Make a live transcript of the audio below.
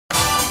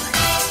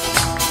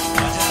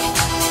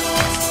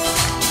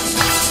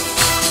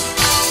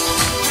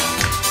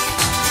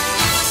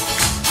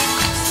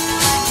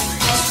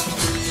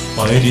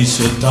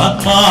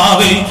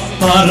പരിശുദ്ധാത്മാവേ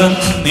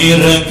പറന്നിറങ്ങണമേ,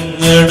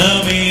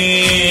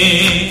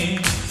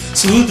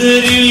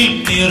 സുതരിൽ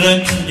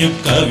നിറഞ്ഞു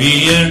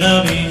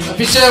കവിയണമേ.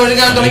 അഭിഷേകം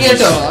ഒഴുകാൻ തുടങ്ങി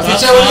കേട്ടോ,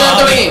 അഭിഷേകം ഒഴുകാൻ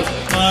തുടങ്ങി.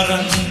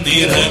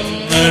 പറന്നിറങ്ങണമേ,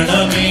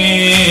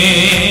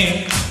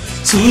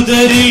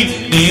 സുതരിൽ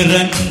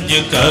നിറഞ്ഞു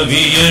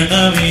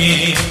കവിയണമേ.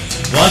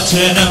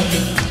 വചനം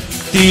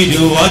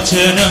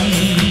തിരുവചനം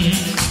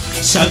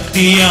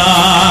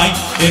ശക്തിയായി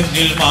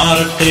എന്നിൽ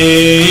മാറട്ടെ.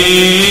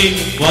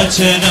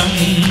 വചനം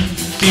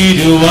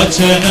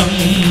തിരുവചനം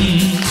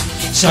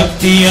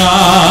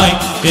ശക്തിയായി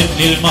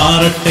എന്നിൽ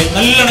മാറട്ടെ.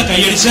 നല്ലോണം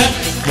കൈയടിച്ച്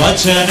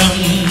വചനം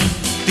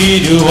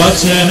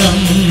തിരുവചനം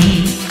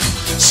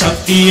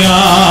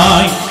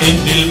ശക്തിയായി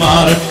എന്നിൽ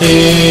മാറട്ടെ.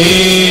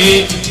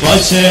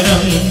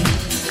 വചനം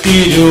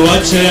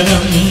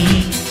തിരുവചനം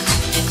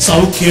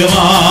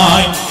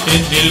സൗഖ്യമായി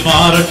എന്നിൽ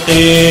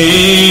മാറട്ടെ.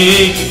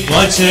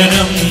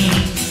 വചനം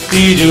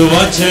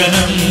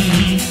തിരുവചനം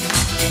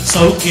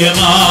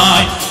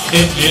സൗഖ്യമായി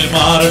എന്നിൽ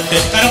മാറട്ടെ.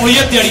 കരം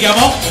ഉയർത്തി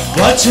അടിക്കാമോ?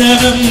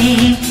 വചനം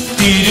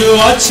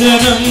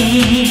തിരുവചനം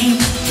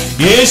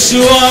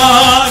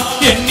യേശുവായി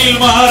എന്നിൽ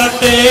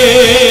മാറട്ടെ.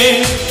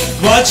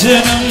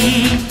 വചനം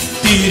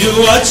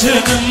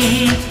തിരുവചനം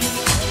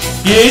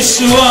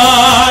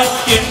യേശുവായി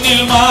എന്നിൽ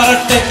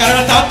മാറട്ടെ.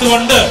 കരം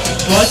താത്തുകൊണ്ട്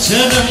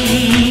വചനം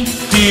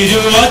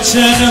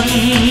തിരുവചനം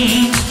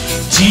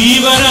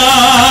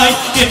ജീവനായി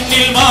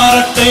എന്നിൽ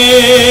മാറട്ടെ.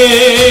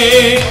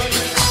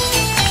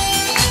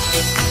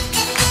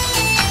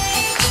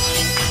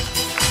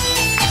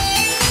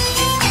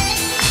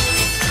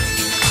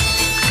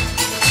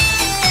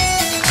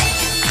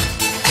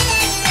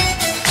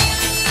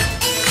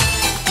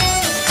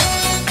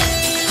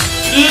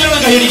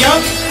 കൈയടിക്കാം.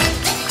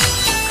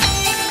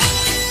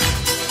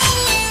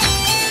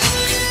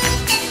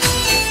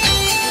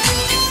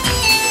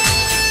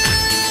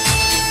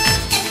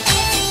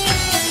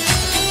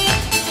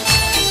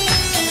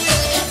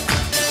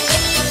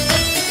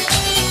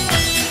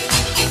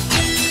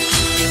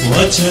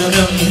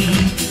 വചനം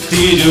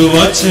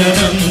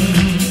തിരുവചനം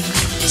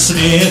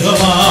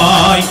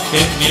സ്നേഹമായി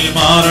എന്നിൽ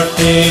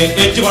മാറട്ടെ.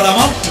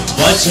 ഏറ്റുപാടാമോ?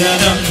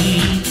 വചനം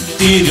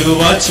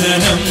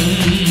തിരുവചനം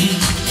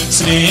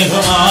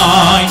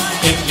സ്നേഹമായി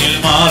എന്നിൽ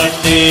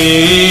മാറട്ടെ.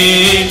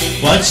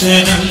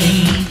 വചനം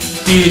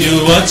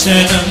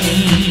തിരുവചനം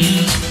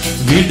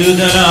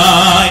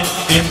വിടുതലായി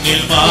എന്നിൽ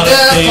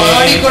മാറട്ടെ.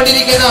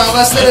 പാടിക്കൊണ്ടിരിക്കുന്ന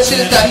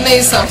അവസരത്തിൽ തന്നെ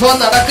ഈ സംഭവം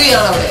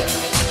നടക്കുകയാണ്. അവിടെ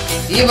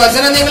ഈ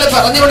വചനം നിങ്ങൾ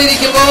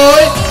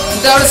പറഞ്ഞുകൊണ്ടിരിക്കുമ്പോൾ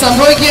ഇതവിടെ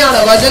സംഭവിക്കുകയാണ്.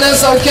 വചനം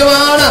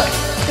സൗഖ്യമാണ്,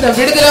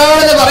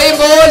 വിടുതലാണെന്ന്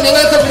പറയുമ്പോൾ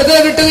നിങ്ങൾക്ക് വിടുതല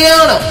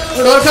കിട്ടുകയാണ്.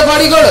 ഓർക്ക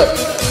പാടിക്കോളൂ.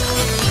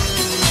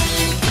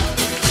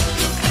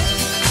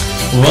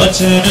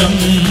 വചനം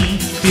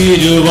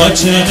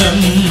തിരുവചനം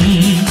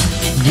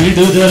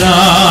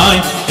വിടുതലായി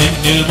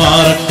എന്നിൽ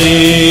മാറട്ടെ.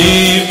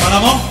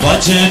 പണമോ?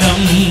 വചനം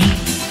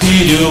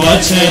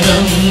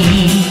തിരുവചനം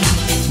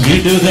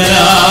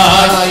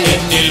വിടുതലായി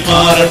എന്നിൽ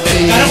മാറട്ടെ.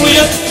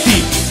 കരമുയർത്തി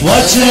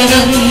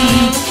വചനം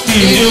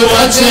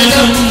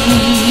തിരുവചനം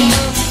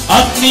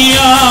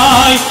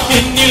അഗ്നിയായി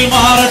എന്നിൽ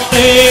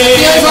മാറട്ടെ.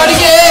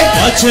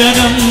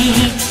 വചനം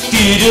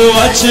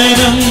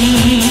തിരുവചനം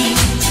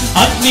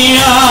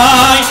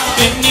അഗ്നിയായി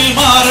എന്നിൽ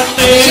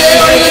മാറട്ടെ.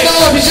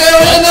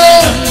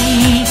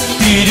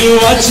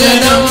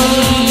 തിരുവചനം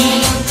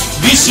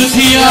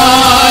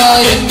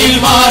വിശുദ്ധിയായി എന്നിൽ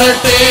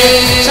മാറട്ടെ.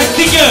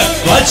 ശക്തിക്ക്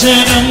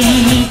വചനം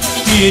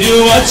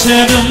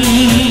തിരുവചനം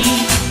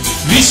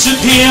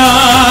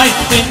വിശുദ്ധിയായി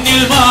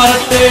എന്നിൽ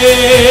മാറട്ടെ.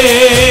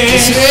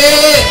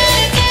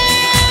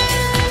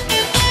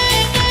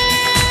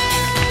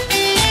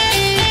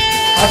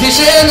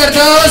 അഭിഷേകം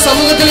കർത്താവ്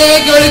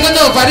സമൂഹത്തിലേക്ക്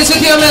ഒഴുകുന്നു.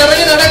 പരിശുദ്ധി അമ്മ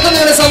ഇറങ്ങി നടക്കുന്നു.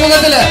 ഇവിടെ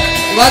സമൂഹത്തില്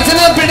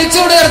വചനം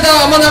പിടിച്ചുകൊണ്ട് കർത്താവ്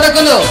അമ്മ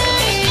നടക്കുന്നു.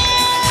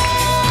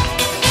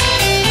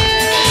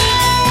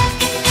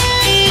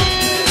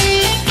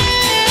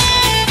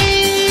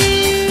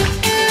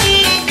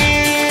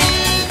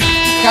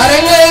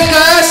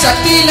 കരങ്ങൾക്ക്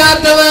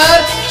ശക്തിയില്ലാത്തവർ,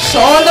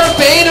 ഷോൾഡർ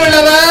പെയിൻ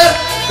ഉള്ളവർ,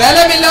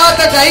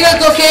 ബലമില്ലാത്ത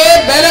കൈകൾക്കൊക്കെ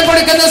ബലം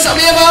കൊടുക്കുന്ന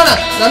സമയമാണ്.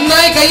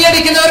 നന്നായി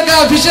കൈയടിക്കുന്നവർക്ക്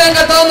അഭിഷേകം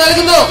കർത്താവ്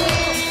നൽകുന്നു.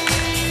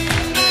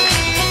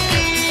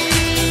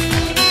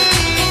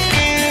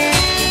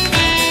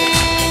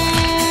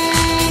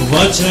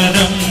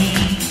 വചനം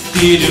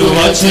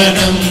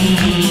തിരുവചനം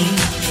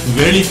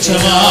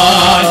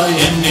വെളിച്ചമായി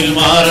എന്നിൽ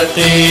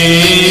മാറട്ടെ.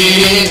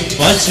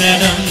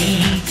 വചനം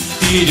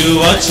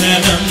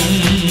തിരുവചനം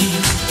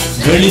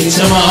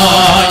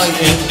വെളിച്ചമായി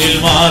എന്നിൽ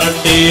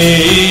മാറട്ടെ.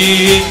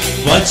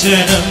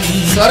 വചനം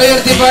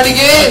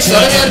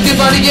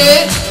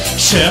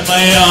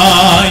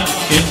ക്ഷമയായി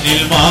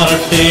എന്നിൽ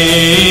മാറട്ടെ.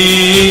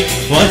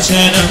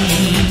 വചനം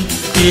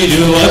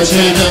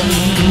തിരുവചനം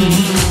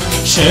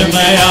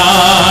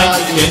ക്ഷമയായി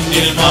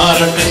എന്നിൽ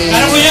മാറട്ടെ.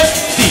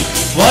 കരമുയർത്തി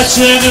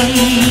വചനം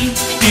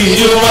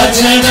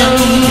തിരുവചനം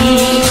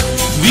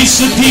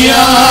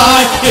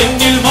വിശുദ്ധിയായി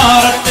എന്നിൽ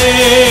മാറട്ടെ.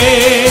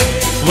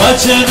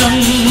 വചനം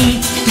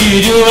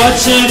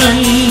തിരുവചനം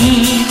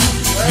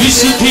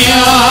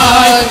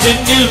വിശുദ്ധിയായി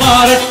എന്നിൽ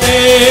മാറട്ടെ.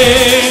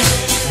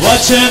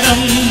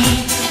 വചനം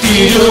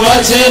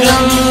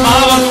തിരുവചനം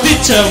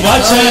ആവർത്തിച്ച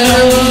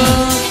വചനം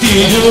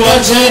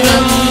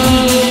തിരുവചനം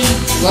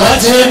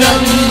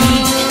വചനം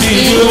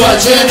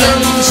തിരുവചനം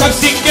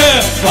ശക്തിക്ക്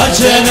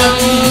വചനം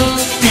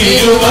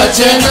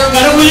തിരുവചനം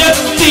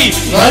കരമുയർത്തി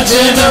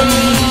വചനം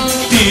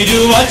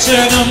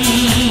തിരുവചനം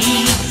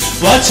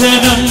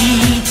വചനം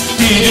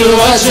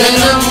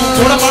തിരുവചനം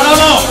കൂടെ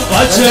പാടാമോ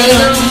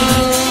വചനം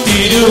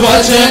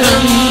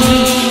തിരുവചനം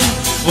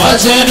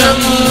വചനം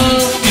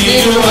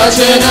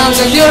തിരുവചനം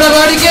ശക്തിയോടെ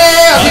പാടിക്കേ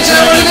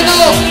അഭിഷേകം ഒഴുകുന്നു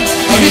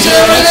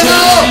അഭിഷേകം ഒഴുകുന്നു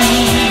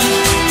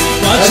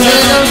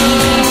വചനം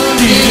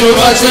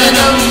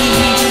തിരുവചനം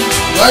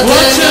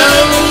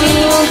വചനം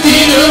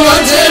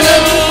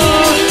തിരുവചനം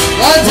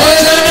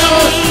വചനം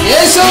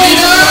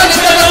യേശുവിലേക്ക്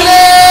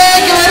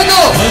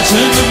വരുന്നു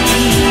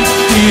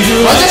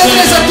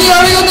വചനത്തിന്റെ ശക്തി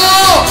ഒഴുകുന്നു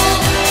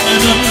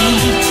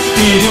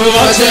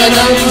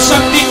തിരുവചനം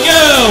ശക്തിക്ക്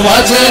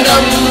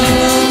വചനം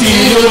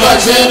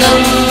തിരുവചനം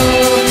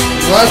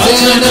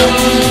വചനം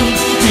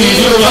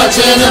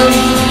തിരുവചനം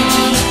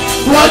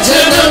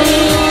വചനം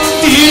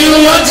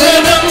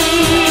തിരുവചനം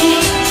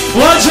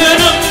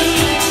വചനം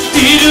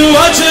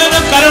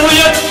തിരുവചനം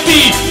കരമുയർത്തി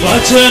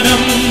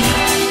വചനം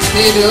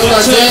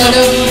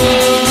തിരുവചനം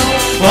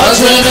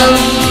വചനം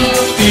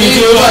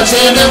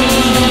തിരുവചനം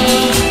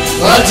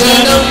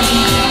വചനം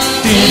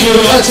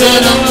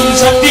തിരുവചനം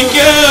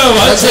ശക്തിക്ക്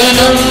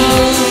വചനം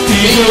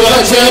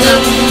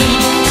തിരുവചനം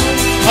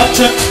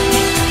വചനം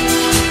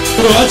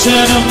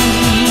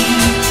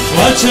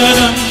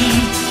വചനം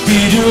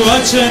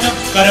തിരുവചനം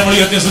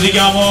കരമുയർത്തി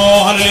സ്തുതിക്കാമോ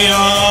ഹല്ലേലൂയ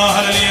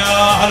ഹല്ലേലൂയ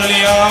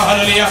ഹല്ലേലൂയ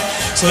ഹല്ലേലൂയ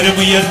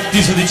സ്വരമുയർത്തി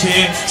സ്തുതിച്ചേ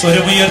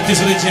സ്വരമുയർത്തി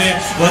സ്തുതിച്ചേ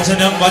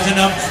വചനം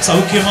വചനം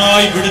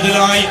സൗഖ്യമായി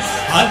വിടുതലായി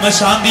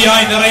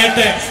ആത്മശാന്തിയായി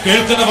നിറയട്ടെ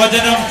കേൾക്കുന്ന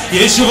വചനം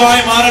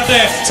യേശുവായി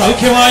മാറട്ടെ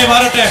സൗഖ്യമായി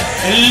മാറട്ടെ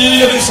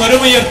എല്ലാവരും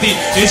സ്വരമുയർത്തി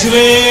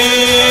യേശുവേ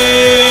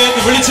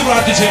എന്ന് വിളിച്ചു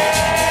പ്രാർത്ഥിച്ചേ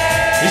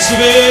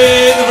യേശുവേ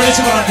എന്ന്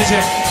വിളിച്ചു പ്രാർത്ഥിച്ചേ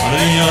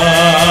ഹല്ലേലൂയ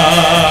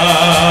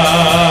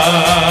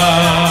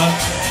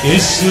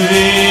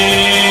യേശുവേ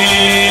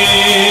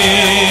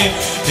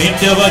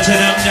നിന്റെ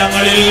വചനം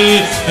ഞങ്ങളിൽ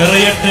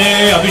നിറയട്ടെ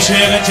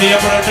അഭിഷേകം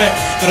ചെയ്യപ്പെടട്ടെ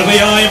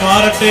കൃപയായി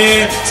മാറട്ടെ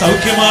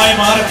സൗഖ്യമായി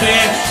മാറട്ടെ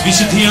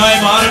വിശുദ്ധിയായി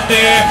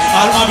മാറട്ടെ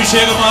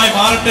ആത്മാഭിഷേകമായി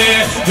മാറട്ടെ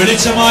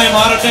വെളിച്ചമായി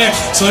മാറട്ടെ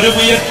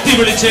സ്വരമുയർത്തി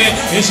വിളിച്ചേ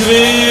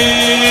യേശുവേ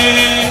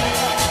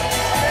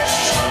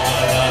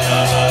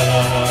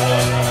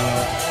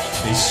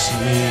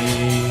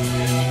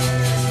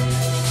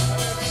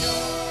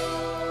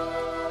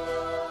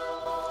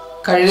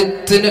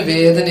കഴുത്തിന്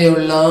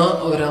വേദനയുള്ള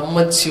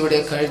ഒരമ്മച്ചിയുടെ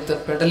കഴുത്ത്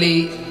പെടലി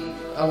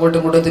അങ്ങോട്ടും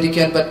ഇങ്ങോട്ടും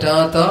തിരിക്കാൻ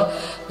പറ്റാത്ത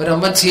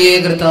ഒരമ്മച്ചിയെ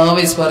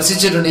കർത്താവ്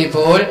സ്പർശിച്ചിട്ടുണ്ട്.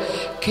 ഇപ്പോൾ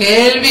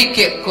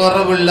കേൾവിക്ക്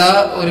കുറവുള്ള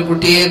ഒരു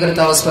കുട്ടിയെ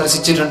കർത്താവ്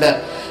സ്പർശിച്ചിട്ടുണ്ട്.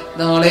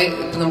 നാളെ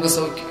ഇപ്പൊ നമുക്ക്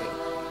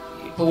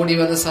ഇപ്പൊ ഓടി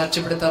വന്ന്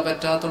സാക്ഷ്യപ്പെടുത്താൻ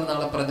പറ്റാത്തോണ്ട്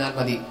നാളെ പറഞ്ഞാൽ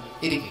മതി.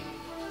 ഇരിക്കും.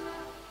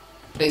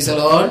 Praise the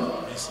Lord.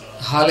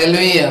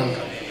 Hallelujah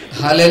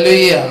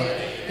hallelujah.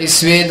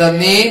 യേശുവേ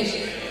നന്ദി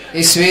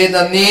യേശുവേ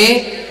നന്ദി.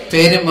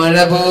 പെരുമഴ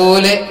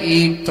പോലെ ഈ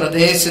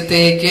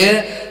പ്രദേശത്തേക്ക്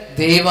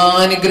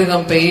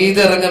ദൈവാനുഗ്രഹം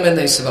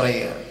പെയ്തിറങ്ങുമെന്ന് യേശു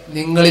പറയുക.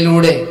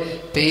 നിങ്ങളിലൂടെ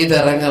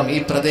പെയ്തിറങ്ങാം, ഈ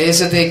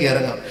പ്രദേശത്തേക്ക്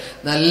ഇറങ്ങാം.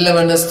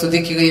 നല്ലവണ്ണം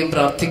സ്തുതിക്കുകയും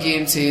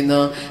പ്രാർത്ഥിക്കുകയും ചെയ്യുന്ന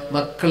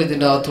മക്കൾ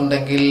ഇതിൻ്റെ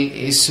അകത്തുണ്ടെങ്കിൽ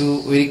യേശു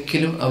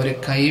ഒരിക്കലും അവരെ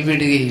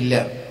കൈവിടുകയില്ല,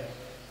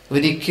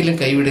 ഒരിക്കലും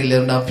കൈവിടില്ല.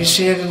 അതുകൊണ്ട്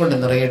അഭിഷേകം കൊണ്ട്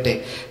നിറയട്ടെ.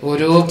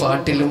 ഓരോ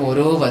പാട്ടിലും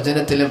ഓരോ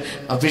വചനത്തിലും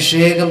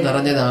അഭിഷേകം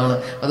നിറഞ്ഞതാണ്.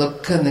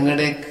 അതൊക്കെ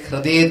നിങ്ങളുടെ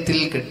ഹൃദയത്തിൽ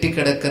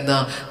കെട്ടിക്കിടക്കുന്ന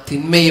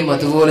തിന്മയും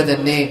അതുപോലെ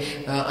തന്നെ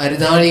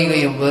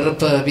അരുതാഴികയും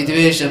വെറുപ്പ്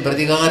വിദ്വേഷം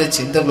പ്രതികാര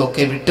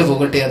ചിന്തകളൊക്കെ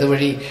വിട്ടുപോകട്ടെ.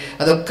 അതുവഴി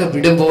അതൊക്കെ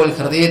വിടുമ്പോൾ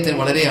ഹൃദയത്തിന്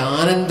വളരെ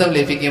ആനന്ദം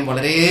ലഭിക്കും,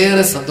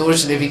 വളരെയേറെ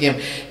സന്തോഷം ലഭിക്കും.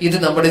 ഇത്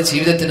നമ്മുടെ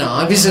ജീവിതത്തിന്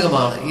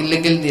ആവശ്യകമാണ്.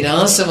 ഇല്ലെങ്കിൽ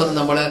നിരാശ വന്ന്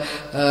നമ്മൾ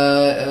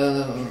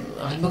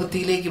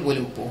ആത്മഹത്യയിലേക്ക്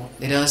പോലും പോകും.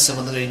 നിരാശ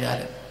വന്നു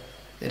കഴിഞ്ഞാൽ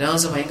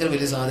നിരാശ ഭയങ്കര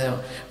വലിയ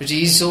സാധനമാണ്. പക്ഷെ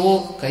ഈശോ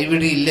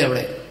കൈവിടിയില്ല,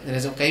 അവിടെ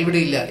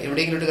കൈവിടിയില്ല,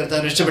 എവിടെയെങ്കിലും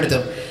കർത്താവ്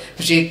രക്ഷപ്പെടുത്തും.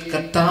 പക്ഷെ ഈ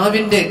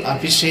കർത്താവിന്റെ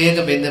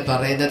അഭിഷേകം എന്ന്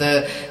പറയുന്നത്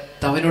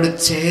അവനോട്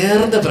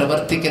ചേർന്ന്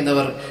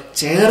പ്രവർത്തിക്കുന്നവർ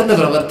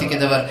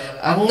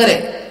അങ്ങനെ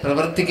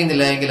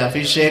പ്രവർത്തിക്കുന്നില്ല എങ്കിൽ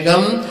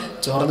അഭിഷേകം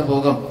ചോർന്നു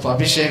പോകും. അപ്പൊ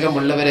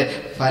അഭിഷേകമുള്ളവരെ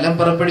ഫലം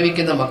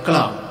പുറപ്പെടുവിക്കുന്ന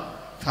മക്കളാണ്.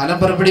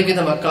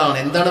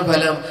 എന്താണ്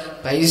ഫലം?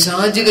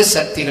 പൈശാചിക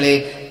ശക്തികളെ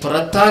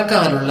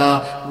പുറത്താക്കാനുള്ള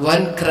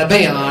വൻ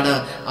കൃപയാണ്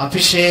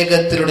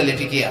അഭിഷേകത്തിലൂടെ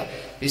ലഭിക്കുക.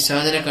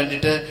 പിശാചിനെ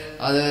കണ്ടിട്ട്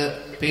അത്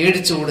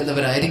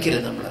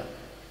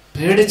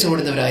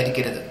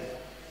പേടിച്ചോടുന്നവരായിരിക്കരുത്.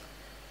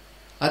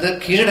 അത്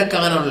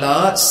കീഴടക്കാനുള്ള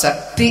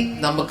ശക്തി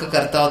നമുക്ക്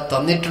കർത്താവ്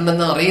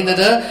തന്നിട്ടുണ്ടെന്ന്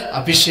അറിയുന്നത്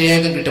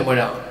അഭിഷേകം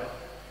കിട്ടുമ്പോഴാണ്.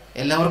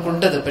 എല്ലാവർക്കും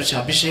ഉണ്ടത്, പക്ഷെ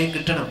അഭിഷേകം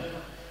കിട്ടണം.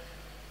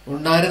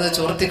 ഉണ്ടായിരുന്നത്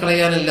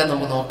ചോർത്തിക്കളയാനല്ല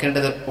നമ്മൾ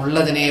നോക്കേണ്ടത്,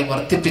 ഉള്ളതിനെ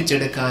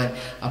വർദ്ധിപ്പിച്ചെടുക്കാൻ,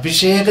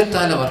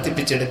 അഭിഷേകത്താൽ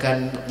വർദ്ധിപ്പിച്ചെടുക്കാൻ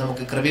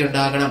നമുക്ക്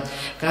കൃപയുണ്ടാകണം.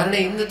 കാരണം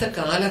ഇന്നത്തെ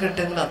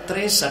കാലഘട്ടങ്ങൾ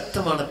അത്രയും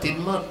ശക്തമാണ്,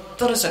 തിന്മ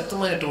അത്ര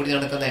ശക്തമായിട്ട് ഓടി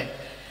നടക്കുന്നത്.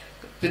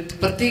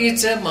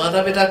 പ്രത്യേകിച്ച്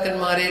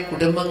മാതാപിതാക്കന്മാരെ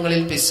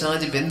കുടുംബങ്ങളിൽ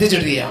പിശാച്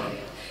ബന്ധിച്ചിടുകയാണ്,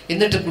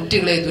 എന്നിട്ട്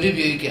കുട്ടികളെ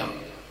ദുരുപയോഗിക്കുകയാണ്.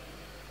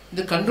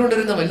 ഇത്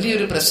കണ്ടുകൊണ്ടിരുന്ന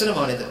വലിയൊരു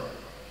പ്രശ്നമാണിത്.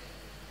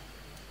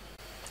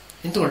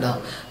 എന്തുകൊണ്ടാ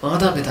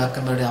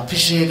മാതാപിതാക്കന്മാരുടെ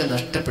അഭിഷേകം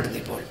നഷ്ടപ്പെടുന്നു?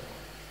 ഇപ്പോൾ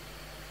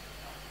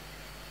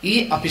ഈ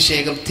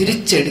അഭിഷേകം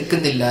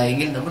തിരിച്ചെടുക്കുന്നില്ല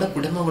എങ്കിൽ നമ്മുടെ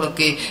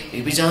കുടുംബങ്ങളൊക്കെ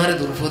വ്യഭിചാര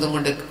ദുർഭൂതം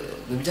കൊണ്ട്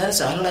വ്യഭിചാര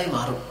ശാലകളായി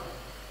മാറും.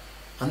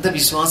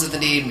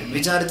 അന്ധവിശ്വാസത്തിന്റെയും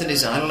വ്യഭിചാരത്തിന്റെ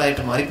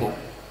ശാലകളായിട്ട് മാറിപ്പോകും.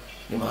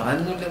 ഇനി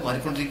മാറാനൊന്നുമില്ല,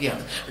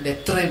 മാറിക്കൊണ്ടിരിക്കുകയാണ്. അതുകൊണ്ട്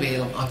എത്രയും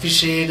വേഗം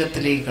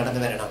അഭിഷേകത്തിലേക്ക്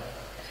കടന്നു വരണം.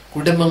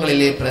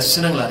 കുടുംബങ്ങളിലെ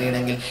പ്രശ്നങ്ങൾ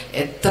അറിയണമെങ്കിൽ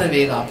എത്ര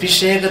വേഗം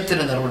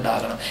അഭിഷേകത്തിന്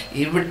നിറവുണ്ടാകണം.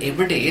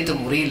 എവിടെ ഏത്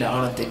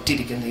മുറിയിലാണ്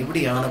തെറ്റിരിക്കുന്നത്,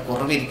 എവിടെയാണ്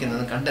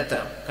കുറവിരിക്കുന്നത്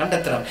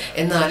കണ്ടെത്തണം.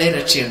 എന്നാലേ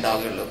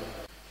രക്ഷയുണ്ടാവുകയുള്ളൂ.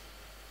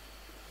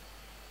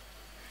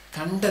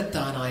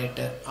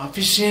 കണ്ടെത്താനായിട്ട്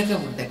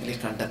അഭിഷേകമുണ്ടെങ്കിൽ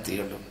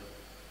കണ്ടെത്തിയുള്ളൂ.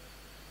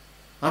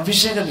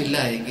 അഭിഷേകമില്ല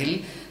എങ്കിൽ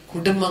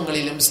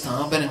കുടുംബങ്ങളിലും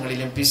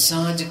സ്ഥാപനങ്ങളിലും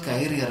പിശാച്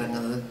കയറി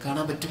ഇറങ്ങുന്നത്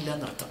കാണാൻ പറ്റില്ല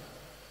എന്നർത്ഥം.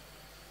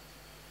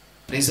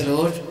 Praise the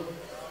Lord.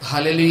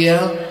 ഹല്ലേലൂയ.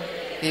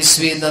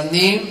 യേശുവേ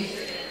നന്ദി,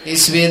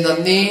 യേശുവേ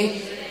നന്ദി,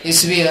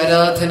 യേശുവേ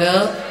ആരാധന,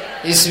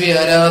 യേശുവേ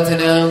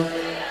ആരാധന,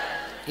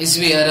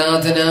 യേശുവേ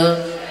ആരാധന,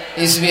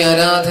 യേശുവേ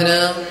ആരാധന.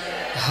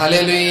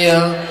 Hallelujah,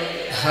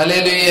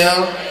 hallelujah.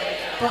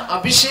 അപ്പൊ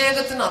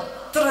അഭിഷേകത്തിന്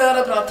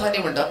അത്രയേറെ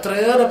പ്രാധാന്യമുണ്ട്,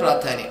 അത്രയേറെ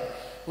പ്രാധാന്യം.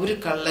 ഒരു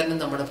കള്ളനും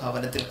നമ്മുടെ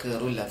ഭവനത്തിൽ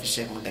കയറില്ല.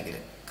 അഭിഷേകം ഉണ്ടെങ്കിൽ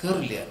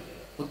കയറില്ല.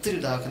 ഒത്തിരി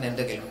ഉദാഹരണം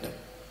എന്റെ കയ്യിലുണ്ട്.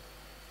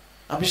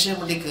 അഭിഷേകം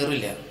ഉണ്ടെങ്കിൽ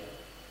കയറില്ല.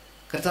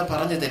 കർത്താവ്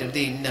പറഞ്ഞു തരും, ഇത്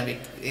ഇന്ന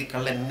ഈ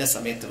കള്ളൻ ഇന്ന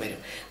സമയത്ത് വരും,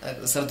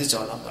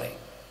 ശ്രദ്ധിച്ചോളാം പറയും.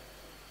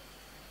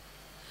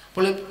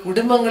 അപ്പോൾ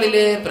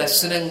കുടുംബങ്ങളിലെ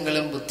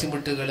പ്രശ്നങ്ങളും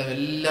ബുദ്ധിമുട്ടുകളും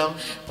എല്ലാം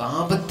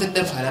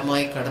പാപത്തിന്റെ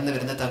ഫലമായി കടന്നു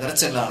വരുന്ന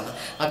തകർച്ചകളാണ്.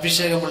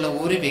 അഭിഷേകമുള്ള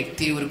ഒരു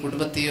വ്യക്തിയോ ഒരു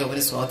കുടുംബത്തെയോ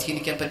അവന്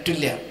സ്വാധീനിക്കാൻ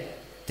പറ്റില്ല,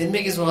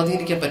 തിന്മയ്ക്ക്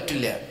സ്വാധീനിക്കാൻ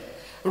പറ്റില്ല.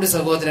 അവിടെ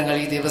സഹോദരങ്ങൾ,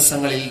 ഈ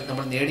ദിവസങ്ങളിൽ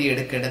നമ്മൾ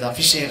നേടിയെടുക്കേണ്ടത്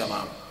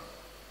അഭിഷേകമാണ്.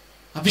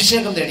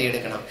 അഭിഷേകം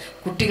നേടിയെടുക്കണം.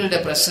 കുട്ടികളുടെ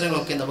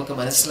പ്രശ്നങ്ങളൊക്കെ നമുക്ക്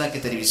മനസ്സിലാക്കി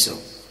തരുവിച്ചു.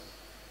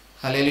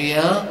 Hallelujah,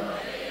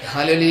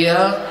 hallelujah.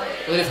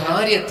 ഒരു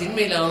ഭാര്യ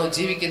തിന്മയിലാണോ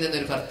ജീവിക്കുന്നതെന്ന്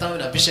ഒരു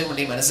ഭർത്താവിന് അഭിഷേകം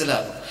ഉണ്ടെങ്കിൽ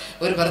മനസ്സിലാകും.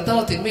 ഒരു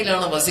ഭർത്താവ്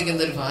തിന്മയിലാണോ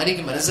വസിക്കുന്നത് ഒരു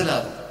ഭാര്യയ്ക്ക്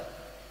മനസ്സിലാകും.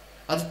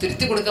 അത്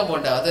തിരുത്തി കൊടുക്കാൻ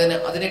പോണ്ട,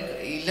 അതിനെ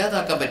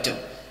ഇല്ലാതാക്കാൻ പറ്റും,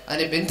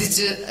 അതിനെ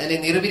ബന്ധിച്ച് അതിനെ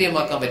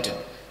നിർവീര്യമാക്കാൻ പറ്റും.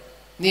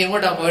 നീ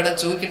എങ്ങോട്ടാ പോയിടാ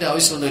ചോദിക്കേണ്ട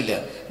ആവശ്യമൊന്നുമില്ല.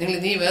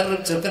 നീ വേറൊരു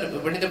ചെറുക്കൻ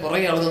പെണ്ണിന്റെ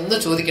പുറകെയാണെന്നൊന്നും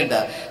ചോദിക്കണ്ട.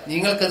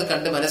 നിങ്ങൾക്കത്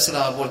കണ്ട്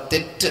മനസ്സിലാകുമ്പോൾ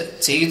തെറ്റ്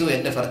ചെയ്തു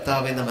എന്റെ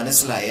ഭർത്താവ് എന്ന്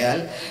മനസ്സിലായാൽ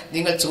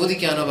നിങ്ങൾ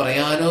ചോദിക്കാനോ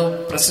പറയാനോ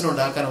പ്രശ്നം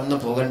ഉണ്ടാക്കാനോ ഒന്നും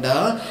പോകണ്ട.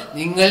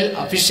 നിങ്ങൾ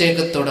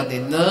അഭിഷേകത്തോടെ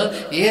നിന്ന്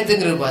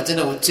ഏതെങ്കിലും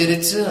വചനം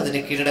ഉച്ചരിച്ച്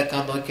അതിനെ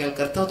കീഴടക്കാൻ നോക്കിയാൽ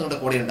കർത്താവ് നിങ്ങളുടെ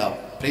കൂടെ ഉണ്ടാവും.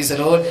 Praise the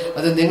Lord.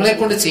 അത് നിങ്ങളെ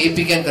കൊണ്ട്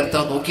ചെയ്യിപ്പിക്കാൻ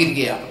കർത്താവ്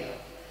നോക്കിയിരിക്കുകയാണ്.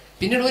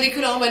 പിന്നീട്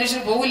ഒരിക്കലും ആ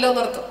മനുഷ്യൻ പോകില്ല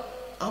എന്നർത്ഥം.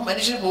 ആ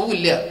മനുഷ്യൻ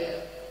പോകില്ല.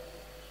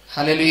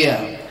 ഹല്ലേലൂയ.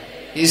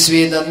 യേശുവേ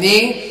നന്ദി.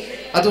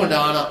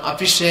 അതുകൊണ്ടാണ്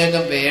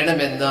അഭിഷേകം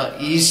വേണമെന്ന്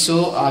ഈശോ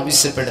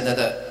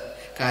ആവശ്യപ്പെടുന്നത്.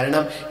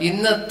 കാരണം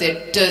ഇന്ന്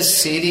തെറ്റ്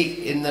ശരി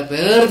എന്ന്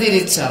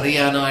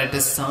വേർതിരിച്ചറിയാനായിട്ട്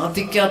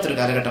സാധിക്കാത്തൊരു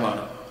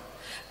കാലഘട്ടമാണ്.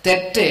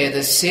 തെറ്റേത്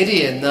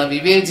ശരിയെന്ന്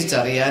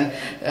വിവേചിച്ചറിയാൻ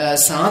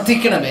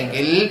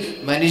സാധിക്കണമെങ്കിൽ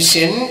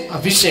മനുഷ്യൻ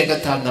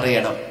അഭിഷേകത്താൽ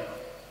നിറയണം.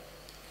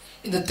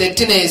 ഇന്ന്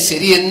തെറ്റിനെ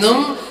ശരിയെന്നും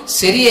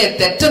ശരിയെ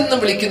തെറ്റെന്നും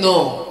വിളിക്കുന്നു.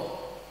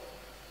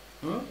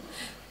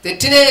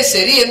 തെറ്റിനെ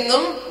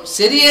ശരിയെന്നും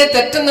ശരിയെ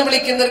തെറ്റെന്ന്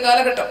വിളിക്കുന്ന ഒരു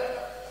കാലഘട്ടം.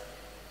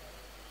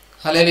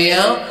 ഹല്ലേലൂയ.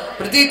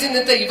 പ്രത്യേകിച്ച്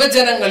ഇന്നത്തെ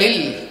യുവജനങ്ങളിൽ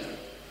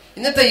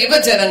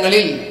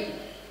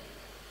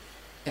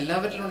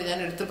എല്ലാവരിലും ഞാൻ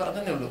എടുത്ത്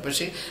പറഞ്ഞതേ ഉള്ളൂ.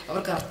 പക്ഷെ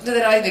അവർക്ക്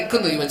അജ്ഞതരായി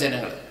നിൽക്കുന്നു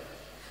യുവജനങ്ങൾ.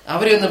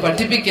 അവരെ ഒന്ന്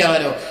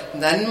പഠിപ്പിക്കാനോ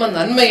നന്മ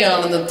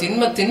നന്മയാണെന്ന്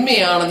തിന്മ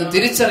തിന്മയാണെന്ന്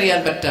തിരിച്ചറിയാൻ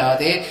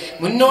പറ്റാതെ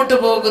മുന്നോട്ട്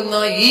പോകുന്ന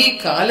ഈ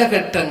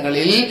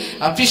കാലഘട്ടങ്ങളിൽ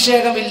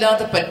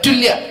അഭിഷേകമില്ലാതെ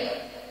പറ്റില്ല.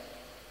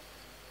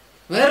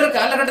 വേറൊരു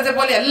കാലഘട്ടത്തെ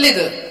പോലെ അല്ല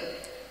ഇത്.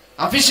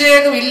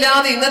 അഭിഷേകം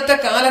ഇല്ലാതെ ഇന്നത്തെ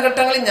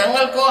കാലഘട്ടങ്ങളിൽ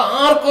ഞങ്ങൾക്കോ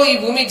ആർക്കോ ഈ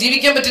ഭൂമി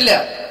ജീവിക്കാൻ പറ്റില്ല.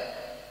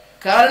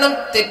 കാരണം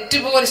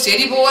തെറ്റുപോലെ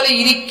ശരി പോലെ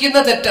ഇരിക്കുന്ന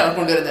തെറ്റാണ്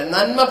കൊണ്ടുവരുന്നത്,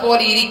 നന്മ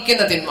പോലെ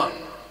ഇരിക്കുന്ന തിന്മ.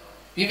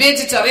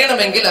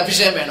 വിവേചിച്ചറിയണമെങ്കിൽ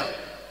അഭിഷേകം വേണം.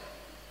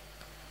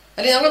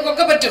 അല്ലെങ്കിൽ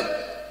ഞങ്ങൾക്കൊക്കെ പറ്റും.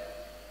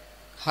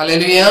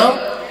 ഹല്ലേലൂയ.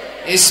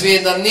 യേശുവേ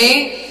നന്ദി.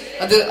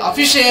 അത്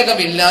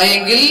അഭിഷേകമില്ല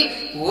എങ്കിൽ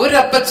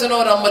ഒരപ്പച്ചനോ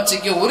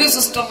ഒരമ്മച്ചിക്കോ ഒരു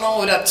സിസ്റ്ററിനോ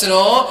ഒരു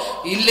അച്ഛനോ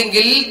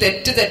ഇല്ലെങ്കിൽ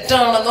തെറ്റ്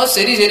തെറ്റാണെന്നോ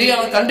ശരി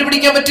ശരിയാണോ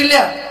കണ്ടുപിടിക്കാൻ പറ്റില്ല.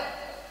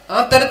 ആ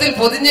തരത്തിൽ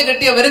പൊതിഞ്ഞ്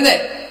കെട്ടിയ വരുന്നേ.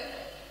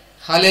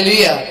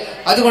 ഹല്ലേലൂയ.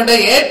 അതുകൊണ്ട്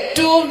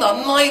ഏറ്റവും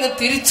നന്നായി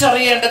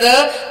തിരിച്ചറിയേണ്ടത്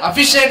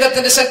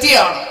അഭിഷേകത്തിന്റെ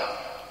ശക്തിയാണ്.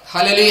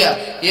 ഹല്ലേലൂയ.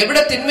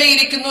 എവിടെ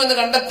തിന്മയിരിക്കുന്നു എന്ന്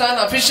കണ്ടെത്താൻ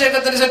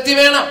അഭിഷേകത്തിന്റെ ശക്തി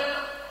വേണം.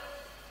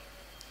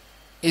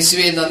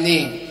 യേശുവേ നന്ദി,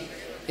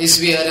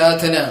 യേശുവേ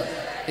ആരാധന,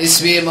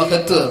 യേശുവേ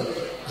മഹത്വം.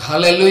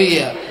 ഹല്ലേലൂയ.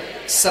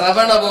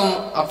 ശ്രവണവും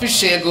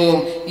അഭിഷേകവും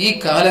ഈ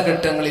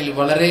കാലഘട്ടങ്ങളിൽ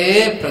വളരെ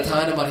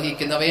പ്രാധാന്യം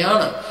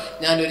അർഹിക്കുന്നവയാണ്.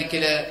 ഞാൻ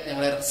ഒരിക്കല്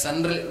ഞങ്ങളെ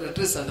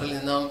റിട്രീറ്റ് സെന്ററിൽ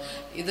നിന്നും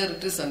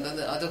റിട്രീറ്റ്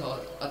സെന്റർ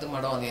അത്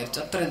മടമാന്ന് വിചാരിച്ചു.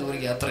 അത്രയും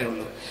ദൂരം യാത്രയേ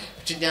ഉള്ളൂ.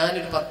 പക്ഷെ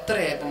ഞാനൊരു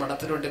 10:30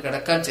 മഠത്തിലോട്ട്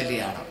കിടക്കാൻ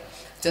ചെല്ലുകയാണ്.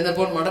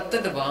 ചെന്നപ്പോൾ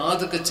മഠത്തിന്റെ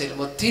വാതുക്കെ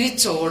ചെല്ലുമ്പോൾ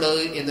തിരിച്ചോട്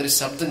എന്നൊരു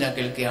ശബ്ദം ഞാൻ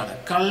കേൾക്കുകയാണ്.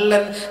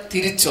 കള്ളൻ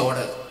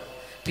തിരിച്ചോട്.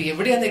 ഇപ്പൊ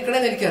എവിടെയാ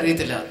നിൽക്കണേന്ന് എനിക്ക്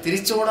അറിയത്തില്ല.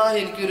 തിരിച്ചോടാൻ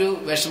എനിക്കൊരു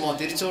വിഷമോ,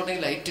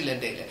 തിരിച്ചോടെങ്കിൽ ലൈറ്റില്ല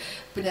എൻ്റെ കയ്യില്.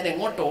 അപ്പൊ ഞാൻ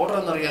എങ്ങോട്ട്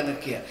ഓർഡറെന്നറിയാൻ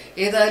നിൽക്കുക.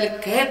 ഏതായാലും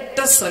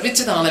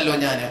ശ്രവിച്ചതാണല്ലോ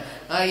ഞാൻ.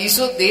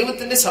 ഈശോ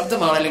ദൈവത്തിന്റെ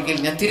ശബ്ദമാണല്ലെങ്കിൽ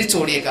ഞാൻ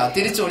തിരിച്ചോടി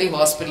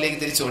ഹോസ്പിറ്റലിലേക്ക്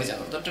തിരിച്ചോടി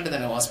ചെന്നു. തൊട്ടിട്ട്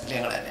തന്നെ ഹോസ്പിറ്റൽ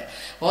ഞങ്ങൾ തന്നെ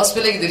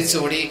ഹോസ്പിറ്റലിലേക്ക്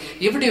തിരിച്ചോടി.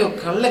 എവിടെയോ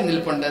കള്ളൻ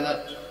നിൽപ്പുണ്ടെന്ന്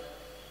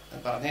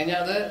പറഞ്ഞു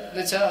കഴിഞ്ഞാൽ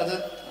അത്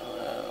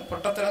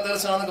പൊട്ടത്തരം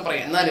ദർശനമാണെന്നൊക്കെ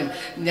പറയും. എന്നാലും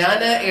ഞാൻ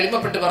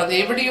എളിമപ്പെട്ട് പറഞ്ഞു,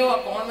 എവിടെയോ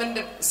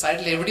കോൺവെന്റ്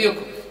സൈഡിൽ എവിടെയോ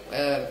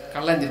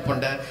കള്ളൻ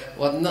നിൽപ്പുണ്ട്,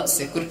 ഒന്ന്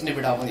സെക്യൂരിറ്റിനെ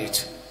വിടാമെന്ന്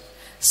ചോദിച്ചു.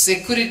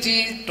 സെക്യൂരിറ്റി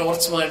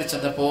ടോർച്ചുമായിട്ട്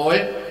ചെന്നപ്പോൾ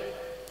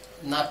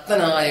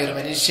നഗ്നനായ ഒരു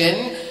മനുഷ്യൻ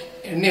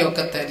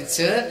എണ്ണയൊക്കെ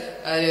തരിച്ച്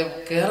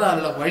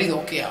കയറാനുള്ള വഴി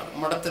നോക്കിയാണ്,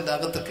 മഠത്തിന്റെ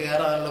അകത്ത്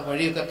കയറാനുള്ള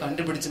വഴിയൊക്കെ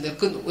കണ്ടുപിടിച്ച്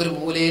നിൽക്കുന്നു ഒരു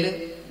മൂലയിൽ.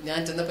 ഞാൻ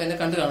ചെന്നപ്പോ എന്നെ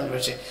കണ്ടു കാണുന്നു,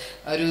 പക്ഷെ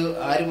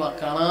ആരും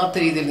കാണാത്ത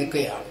രീതിയിൽ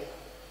നിൽക്കുകയാണ്.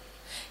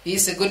 ഈ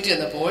സെക്യൂരിറ്റി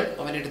ചെന്നപ്പോൾ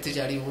അവൻ എടുത്ത്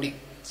ചാടി ഓടി.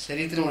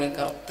 ശരീരത്തിന് മുഴുവൻ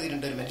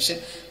കറുത്തിരുണ്ട ഒരു മനുഷ്യൻ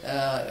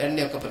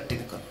എണ്ണയൊക്കെ പുരട്ടി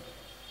നിൽക്കുന്നു.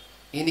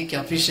 എനിക്ക്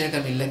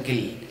അഭിഷേകമില്ലെങ്കിൽ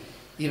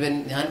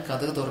ഞാൻ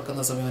കതക്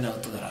തുറക്കുന്ന സമയം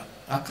അവനകത്ത് കയറാം,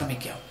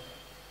 ആക്രമിക്കാം.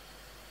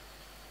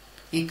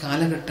 ഈ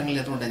കാലഘട്ടങ്ങളിൽ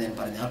അതുകൊണ്ടാണ് ഞാൻ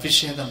പറഞ്ഞു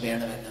അഭിഷേകം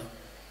വേണമെന്ന്.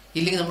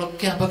 ഇല്ലെങ്കിൽ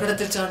നമ്മളൊക്കെ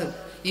അപകടത്തിൽ ചാടും.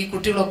 ഈ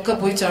കുട്ടികളൊക്കെ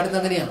പോയി ചാടുന്ന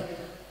അങ്ങനെയാണ്,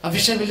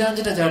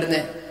 അഭിഷേകമില്ലാഞ്ഞിട്ടാ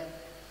ചാടുന്നേ.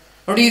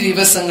 അവിടെ ഈ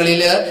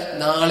ദിവസങ്ങളില്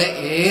നാളെ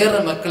ഏറെ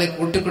മക്കളെ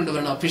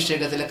കൂട്ടിക്കൊണ്ടുവരണം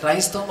അഭിഷേകത്തില്.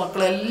 ക്രൈസ്തവ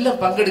മക്കളെല്ലാം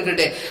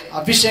പങ്കെടുക്കട്ടെ.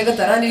 അഭിഷേകം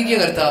തരാനിരിക്കുക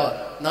കർത്താവ്.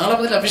 നാളെ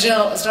മുതൽ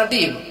അഭിഷേകം സ്റ്റാർട്ട്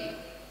ചെയ്യും.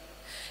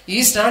 ഈ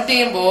സ്റ്റാർട്ട്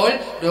ചെയ്യുമ്പോൾ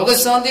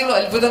രോഗശാന്തികളും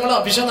അത്ഭുതങ്ങളും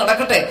അഭിഷേകം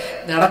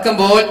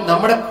നടക്കുമ്പോൾ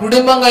നമ്മുടെ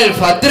കുടുംബങ്ങൾ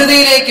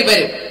ഭദ്രതയിലേക്ക്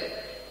വരും.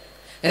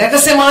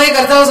 രഹസ്യമായി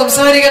കർത്താവ്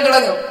സംസാരിക്കാൻ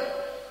തുടങ്ങും.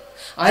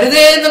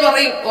 അരുതേ എന്ന്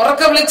പറയും,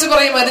 ഉറക്കെ വിളിച്ചു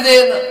പറയും അരുതേ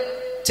എന്ന്,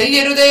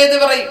 ചെയ്യരുതേ എന്ന്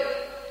പറയും.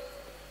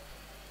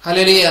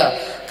 ഹല്ലേലൂയ.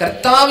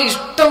 കർത്താവ്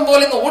ഇഷ്ടം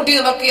പോലെ ഓടി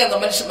നടക്കുകയാണ്,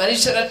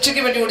 മനുഷ്യ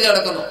രക്ഷയ്ക്ക് വേണ്ടി ഓടി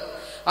നടക്കുന്നു.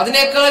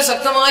 അതിനേക്കാൾ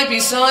ശക്തമായി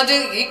പിശാച്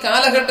ഈ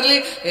കാലഘട്ടത്തിൽ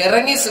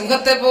ഇറങ്ങി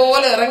സിംഹത്തെ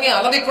പോലെ ഇറങ്ങി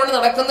അലറിക്കൊണ്ട്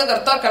നടക്കുന്ന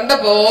കർത്താവ്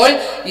കണ്ടപ്പോൾ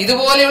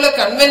ഇതുപോലെയുള്ള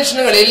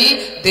കൺവെൻഷനുകളിൽ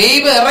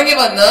ദൈവം ഇറങ്ങി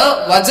വന്ന്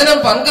വചനം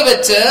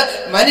പങ്കുവെച്ച്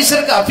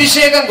മനുഷ്യർക്ക്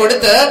അഭിഷേകം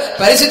കൊടുത്ത്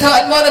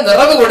പരിശുദ്ധാത്മാവിന്റെ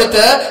നിറവ്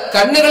കൊടുത്ത്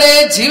കണ്ണുകളെ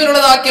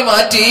ജീവനുള്ളതാക്കി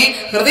മാറ്റി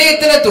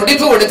ഹൃദയത്തിന്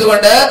തുടിപ്പ്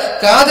കൊടുത്തുകൊണ്ട്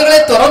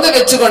കാതുകളെ തുറന്നു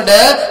വെച്ചുകൊണ്ട്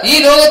ഈ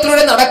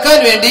ലോകത്തിലൂടെ നടക്കാൻ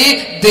വേണ്ടി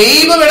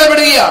ദൈവം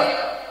ഇടപെടുകയാണ്.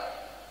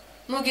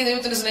 നോക്കി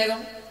ദൈവത്തിന്റെ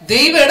സ്നേഹം.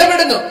 ദൈവം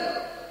ഇടപെടുന്നു.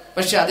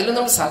 പക്ഷെ അതിലും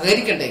നമ്മൾ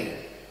സഹകരിക്കണ്ടേ?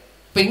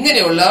 ഇപ്പൊ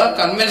ഇങ്ങനെയുള്ള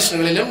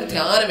കൺവെൻഷനുകളിലും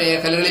ധ്യാന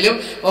മേഖലകളിലും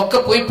ഒക്കെ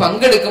പോയി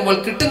പങ്കെടുക്കുമ്പോൾ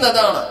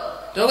കിട്ടുന്നതാണ്.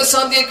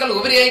 രോഗശാന്തിയേക്കാൾ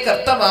ഉപരിയായി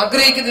കർത്താവ്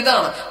ആഗ്രഹിക്കുന്ന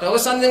ഇതാണ്.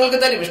 രോഗശാന്തി നിങ്ങൾക്ക്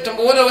തരും,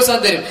 ഇഷ്ടംപോലെ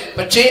രോഗശാന്തി തരും.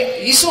 പക്ഷേ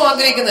ഈശോ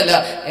ആഗ്രഹിക്കുന്നില്ല,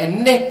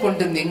 എന്നെ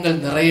കൊണ്ട് നിങ്ങൾ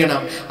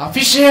നിറയണം,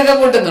 അഭിഷേകം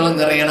കൊണ്ട് നിങ്ങൾ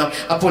നിറയണം.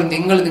 അപ്പോൾ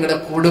നിങ്ങൾ നിങ്ങളുടെ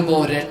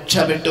കുടുംബവും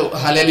രക്ഷപ്പെട്ടു.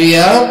 ഹല്ലേലൂയ.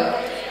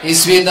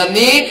 യേശുവേ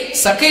നന്ദി.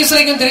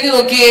 സക്കയൂസിലേക്കും തിരിഞ്ഞു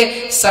നോക്കിയേ.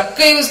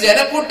 സക്കയൂസ്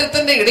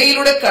ജനക്കൂട്ടത്തിന്റെ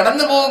ഇടയിലൂടെ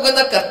കടന്നു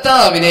പോകുന്ന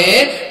കർത്താവിനെ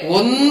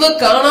ഒന്ന്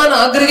കാണാൻ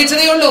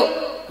ആഗ്രഹിച്ചതേ ഉള്ളൂ.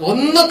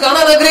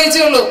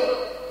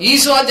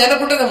 ഈശോ ആ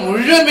ജനക്കൂട്ടത്തെ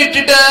മുഴുവൻ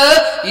വിട്ടിട്ട്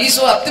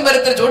ഈശോ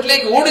അത്തിമരത്തിന്റെ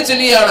ചോട്ടിലേക്ക് ഓടി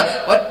ചെല്ലുകയാണ്.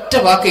 ഒറ്റ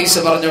വാക്ക്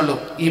ഈശോ പറഞ്ഞുള്ളൂ,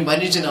 ഈ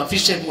മനുഷ്യന്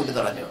അഭിഷേകം കൊണ്ട്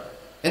തടഞ്ഞു.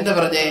 എന്താ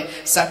പറഞ്ഞേ?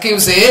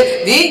 സക്കയൂസേ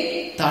നീ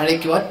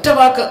താഴേക്ക്. ഒറ്റ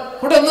വാക്ക്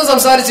കൂടെ ഒന്നും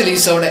സംസാരിച്ചില്ല.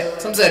 ഈശോടെ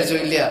സംസാരിച്ചോ?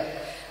 ഇല്ല.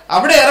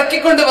 അവിടെ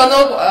ഇറക്കിക്കൊണ്ട് വന്നു.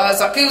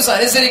 സക്കയൂസ്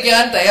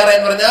അനുസരിക്കാൻ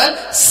തയ്യാറായെന്ന് പറഞ്ഞാൽ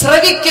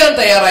ശ്രവിക്കാൻ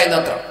തയ്യാറായി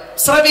മാത്രം.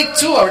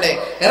 ശ്രവിച്ചു. അവിടെ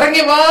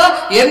ഇറങ്ങി വാ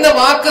എന്ന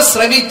വാക്ക്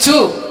ശ്രവിച്ചു.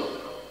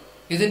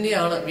 ഇത്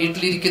തന്നെയാണ്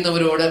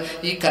വീട്ടിലിരിക്കുന്നവരോട്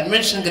ഈ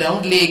കൺവെൻഷൻ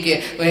ഗ്രൗണ്ടിലേക്ക്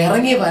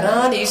ഇറങ്ങി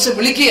വരാൻ ഈശോ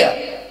വിളിക്കുക.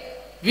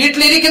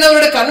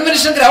 വീട്ടിലിരിക്കുന്നവരുടെ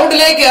കൺവെൻഷൻ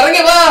ഗ്രൗണ്ടിലേക്ക്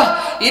ഇറങ്ങി വാ,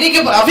 എനിക്ക്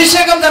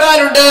അഭിഷേകം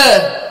തരാനുണ്ട്.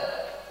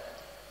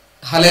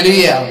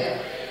 Hallelujah,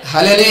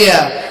 hallelujah.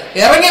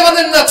 ഇറങ്ങി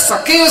വന്നിരുന്ന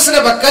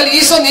സക്കയൂസിന്റെ പക്കൽ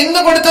ഈശോ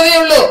നിന്ന് കൊടുത്തതേ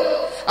ഉള്ളൂ.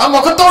 ആ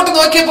മുഖത്തോട്ട്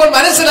നോക്കിയപ്പോൾ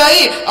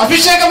മനസ്സിലായി,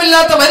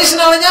 അഭിഷേകമില്ലാത്ത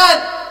മനുഷ്യനാണ് ഞാൻ,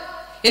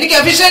 എനിക്ക്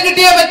അഭിഷേകം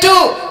കിട്ടിയേ പറ്റൂ.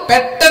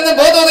 പെട്ടെന്ന്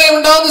ബോധോദയം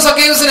ഉണ്ടാവുന്നു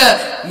സക്കയൂസിന്.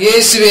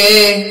 യേശുവേ,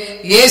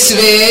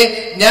 യേശുവേ,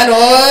 ഞാൻ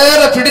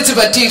ഏറെ പിടിച്ചു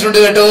പറ്റിയിട്ടുണ്ട്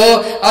കേട്ടോ,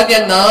 അത്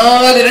ഞാൻ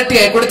 4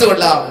 ഇരട്ടിയായി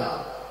കൊടുത്തുകൊള്ളാം.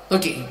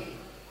 നോക്കി,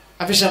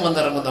 അഭിഷേകം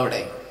വന്നിറങ്ങുന്നു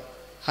അവിടെ.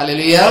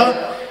 Hallelujah,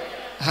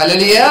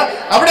 hallelujah.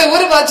 അവിടെ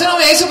ഒരു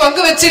വചനവും യേശു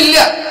പങ്കുവെച്ചില്ല.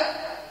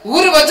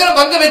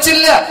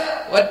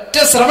 ഒറ്റ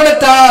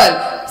ശ്രവണത്താൽ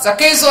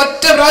സക്കയൂസ്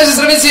ഒറ്റ പ്രാവശ്യം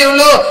ശ്രമിച്ചേ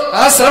ഉള്ളൂ.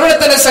 ആ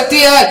ശ്രവണത്തിന്റെ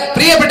ശക്തിയാൽ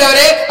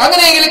പ്രിയപ്പെട്ടവരെ,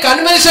 അങ്ങനെയെങ്കിൽ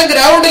കൺവെൻഷൻ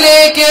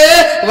ഗ്രൗണ്ടിലേക്ക്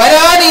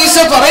വരാൻ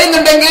ഈശോ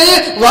പറയുന്നുണ്ടെങ്കിൽ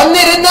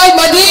വന്നിരുന്നാൽ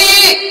മതി.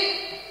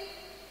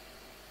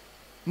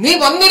 നീ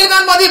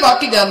വന്നിരുന്നാൽ മതി,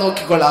 ബാക്കി ഞാൻ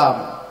നോക്കിക്കൊള്ളാം.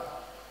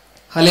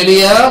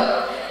 ഹല്ലേലൂയ.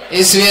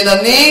 യേശുവേ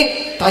നന്ദി.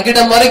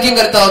 തകിടം മറിക്കും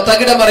കർത്താവ്,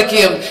 തകിടം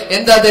മറിക്കും.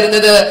 എന്താ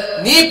തരുന്നത്?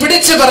 നീ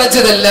പിടിച്ചു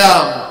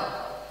പറിച്ചതെല്ലാം,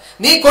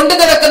 നീ കൊണ്ടു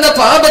നടക്കുന്ന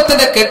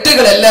പാപത്തിന്റെ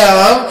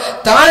കെട്ടുകളെല്ലാം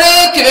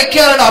താഴേക്ക്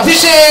വെക്കാനുള്ള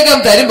അഭിഷേകം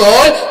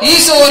തരുമ്പോൾ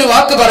ഈശോ ഒരു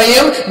വാക്ക്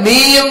പറയും,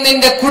 നീയും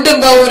നിന്റെ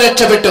കുടുംബവും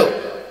രക്ഷപ്പെട്ടു.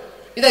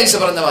 ഇതാ ഈശോ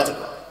പറഞ്ഞ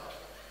വാചകം.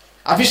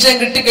 അഭിഷേകം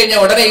കിട്ടിക്കഴിഞ്ഞാൽ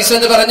ഉടനെ ഈശോ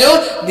എന്ന് പറഞ്ഞു,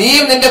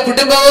 നീയും നിന്റെ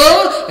കുടുംബവും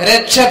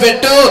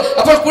രക്ഷപ്പെട്ടു.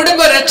 അപ്പോൾ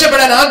കുടുംബം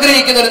രക്ഷപ്പെടാൻ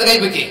ആഗ്രഹിക്കുന്നവരെന്ന്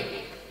കൈവയ്ക്കേ.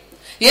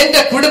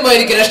 എന്റെ കുടുംബം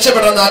എനിക്ക്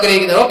രക്ഷപ്പെടണമെന്ന്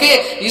ആഗ്രഹിക്കുന്നത്. ഓക്കെ,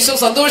 ഈശോ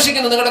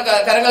സന്തോഷിക്കുന്നു. നിങ്ങളുടെ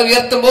കരങ്ങൾ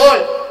ഉയർത്തുമ്പോൾ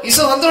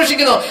ഈശോ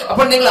സന്തോഷിക്കുന്നു.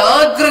 അപ്പോൾ നിങ്ങൾ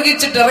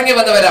ആഗ്രഹിച്ചിട്ട് ഇറങ്ങി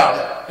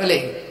വന്നവരാണ്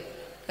അല്ലേ?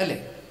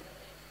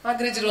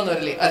 ആഗ്രഹിച്ചിട്ട്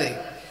വന്നവരല്ലേ? അതെ.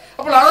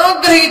 അപ്പോൾ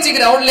ആഗ്രഹിച്ച്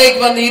ഗ്രൗണ്ടിലേക്ക്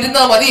വന്ന്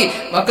ഇരുന്നാ മതി.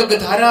 മക്കൾക്ക്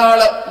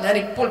ധാരാളം. ഞാൻ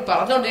ഇപ്പോൾ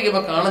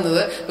പറഞ്ഞുകൊണ്ടിരിക്കുമ്പോ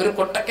കാണുന്നത് ഒരു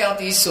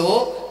കൊട്ടക്കകത്ത് ഈശോ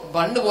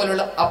ബണ്ണ്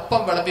പോലുള്ള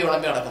അപ്പം വിളമ്പി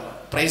നടക്കുന്നു.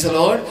 Praise the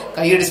Lord.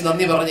 കൈയടിച്ച്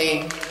നന്ദി പറഞ്ഞേ.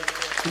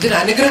 ഇതൊരു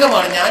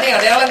അനുഗ്രഹമാണ്. ഞാൻ ഈ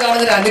അടയാളം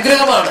കാണുന്ന ഒരു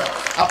അനുഗ്രഹമാണ്.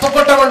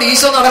 അപ്പക്കൊട്ട കൊണ്ട്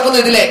ഈശോ നടക്കുന്നു.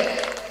 ഇതിലെ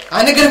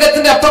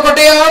അനുഗ്രഹത്തിന്റെ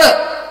അപ്പക്കൊട്ടയാണ്.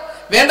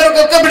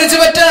 വേണ്ടവർക്കൊക്കെ പിടിച്ചു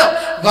പറ്റാം,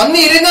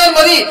 വന്നിരുന്നാൽ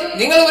മതി.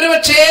 നിങ്ങൾ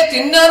ഒരുപക്ഷെ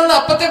തിന്നാനുള്ള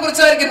അപ്പത്തെ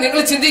കുറിച്ചായിരിക്കും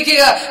നിങ്ങൾ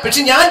ചിന്തിക്കുക.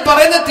 പക്ഷെ ഞാൻ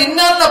പറയുന്ന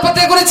തിന്നാനുള്ള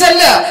അപ്പത്തെ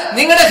കുറിച്ചല്ല.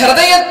 നിങ്ങളുടെ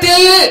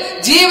ഹൃദയത്തിൽ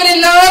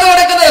ജീവനില്ലാതെ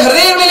കിടക്കുന്ന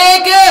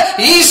ഹൃദയങ്ങളിലേക്ക്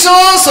ഈശോ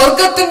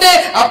സ്വർഗത്തിന്റെ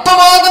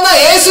അപ്പമാകുന്ന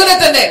യേശുവിനെ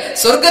തന്നെ,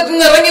 സ്വർഗത്തിൽ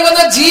നിന്ന് ഇറങ്ങി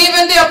വന്ന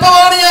ജീവന്റെ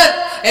അപ്പമാണ് ഞാൻ.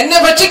 എന്നെ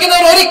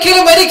ഭക്ഷിക്കുന്നവർ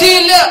ഒരിക്കലും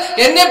മരിക്കുകയില്ല,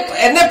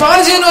 എന്നെ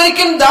പാനം ചെയ്യുന്ന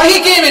ഒരിക്കലും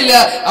ദാഹിക്കുകയുമില്ല,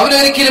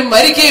 അവനൊരിക്കലും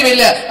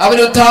മരിക്കുകയുമില്ല, അവൻ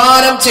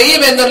ഉദ്ധാനം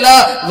ചെയ്യുമെന്നുള്ള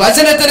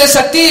വചനത്തിന്റെ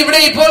ശക്തി ഇവിടെ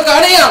ഇപ്പോൾ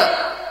കാണുകയാണ്.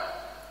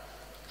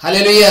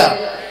 ഹല്ലേലൂയ,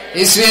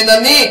 യേശുവേ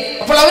നന്ദി.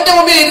 അപ്പോൾ അവന്റെ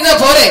മുമ്പിൽ ഇരുന്നാ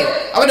പോരെ,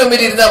 അവന്റെ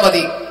മുമ്പിൽ ഇരുന്നാ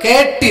മതി,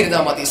 കേട്ടിരുന്നാ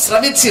മതി,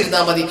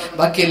 ശ്രമിച്ചിരുന്നാ മതി.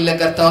 ബാക്കിയെല്ലാം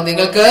കർത്താവ്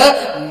നിങ്ങൾക്ക്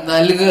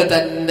നൽകുക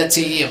തന്നെ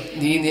ചെയ്യും.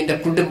 നീ നിന്റെ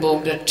കുടുംബവും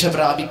രക്ഷ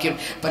പ്രാപിക്കും.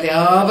 പല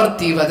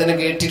ആവർത്തി വചനം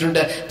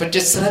കേട്ടിട്ടുണ്ട്,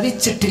 പക്ഷെ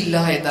ശ്രമിച്ചിട്ടില്ല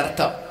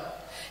എന്നർത്ഥം.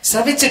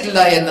 ശ്രമിച്ചിട്ടില്ല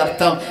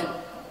എന്നർത്ഥം.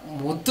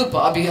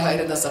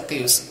 മുത്തുപാപിയായിരുന്ന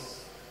സക്കയൂസ്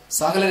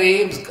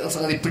സകലരെയും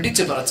സംഗതി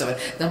പിടിച്ചു പറിച്ചവൻ.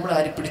 നമ്മൾ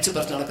ആരും പിടിച്ചു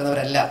പറിച്ചു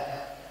നടക്കുന്നവരല്ല.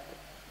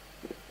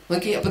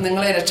 നോക്കി, അപ്പൊ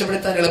നിങ്ങളെ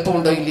രക്ഷപ്പെടുത്താൻ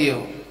എളുപ്പമുണ്ടോ ഇല്ലയോ?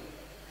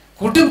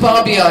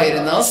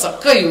 കുടുംബാപിയായിരുന്ന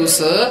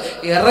സക്കയൂസ്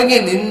ഇറങ്ങി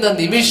നിന്ന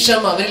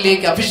നിമിഷം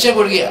അവനിലേക്ക് അഭിഷേകം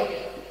ഒഴുകിയ.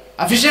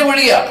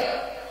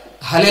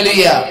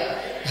 Hallelujah,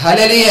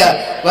 hallelujah.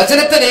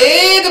 വചനത്തിൽ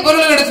ഏത്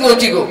പൊരുളും എടുത്ത്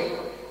നോക്കിക്കോ.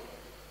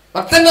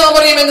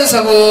 ഭക്തനാമറിയുമെന്ന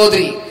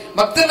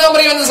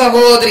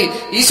സഹോദരി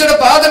ഈശോയുടെ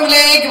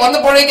പാദങ്ങളിലേക്ക്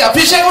വന്നപ്പോഴേക്ക്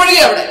അഭിഷേകം ഒഴുകി.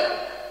 അവിടെ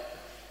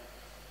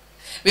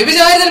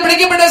വ്യഭിചാരത്തിൽ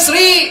പിടിക്കപ്പെട്ട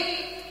സ്ത്രീ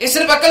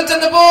യേശുവിന്റെ പക്കൽ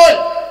ചെന്നപ്പോൾ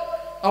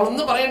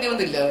അവളൊന്നും പറയേണ്ടി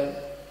വന്നില്ല,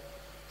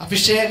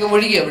 അഭിഷേകം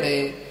ഒഴുകി അവിടെ.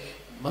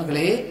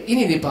 മകളെ,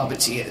 ഇനി നീ പാപം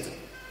ചെയ്യരുത്.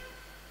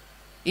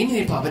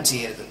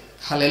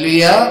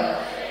 Hallelujah,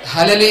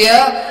 hallelujah.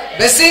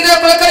 ബെത്സയിദ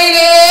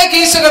കുളക്കരയിലേക്ക്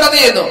ഈശോ കടന്നു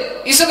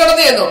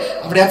ചെന്നു.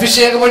 അവിടെ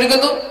അഭിഷേകം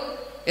ഒഴുകുന്നു.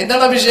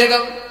 എന്താണ്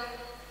അഭിഷേകം?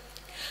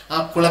 ആ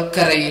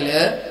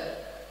കുളക്കരയില്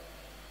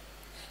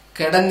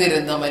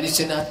കിടന്നിരുന്ന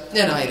മനുഷ്യന്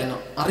അജ്ഞനായിരുന്നു,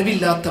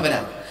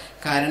 അറിവില്ലാത്തവനാണ്.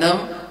 കാരണം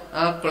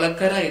ആ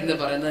കുളക്കര എന്ന്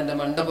പറയുന്നത്, എന്റെ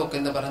മണ്ഡപമൊക്കെ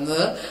എന്ന്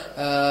പറയുന്നത്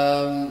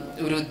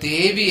ഒരു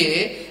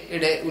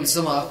ദേവിയുടെ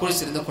ഉത്സവം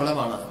ആഘോഷിച്ചിരുന്ന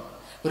കുളമാണ്.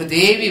 ഒരു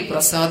ദേവി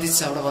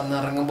പ്രസാദിച്ച് അവിടെ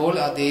വന്നിറങ്ങുമ്പോൾ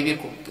ആ ദേവി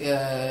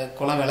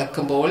കുളം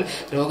ഇളക്കുമ്പോൾ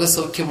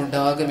രോഗസൗഖ്യം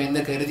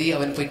ഉണ്ടാകുമെന്ന് കരുതി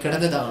അവൻ പോയി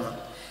കിടന്നതാണ്.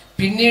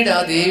 പിന്നീട് ആ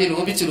ദേവി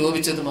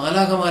ലോപിച്ചത്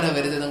മാലാഖമാരാ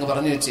വരുന്നത് അങ്ങ്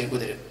പറഞ്ഞു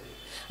വെച്ചേക്കുതരും.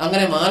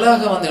 അങ്ങനെ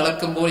മാലാഖ വന്ന്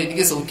ഇളക്കുമ്പോൾ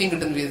എനിക്ക് സൗഖ്യം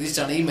കിട്ടുന്ന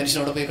വിധിച്ചാണ് ഈ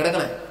മനുഷ്യനോട് പോയി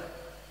കിടക്കണേ.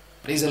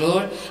 Praise the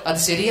Lord. അത്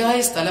ശരിയായ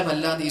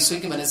സ്ഥലമല്ല എന്ന്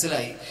ഈശോയ്ക്ക്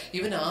മനസ്സിലായി.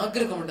 ഇവൻ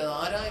ആഗ്രഹമുണ്ട്,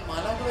 ആരായി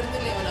മാലാഖ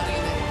വരുന്നില്ലേ അവൻ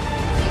അറിയുന്നത്.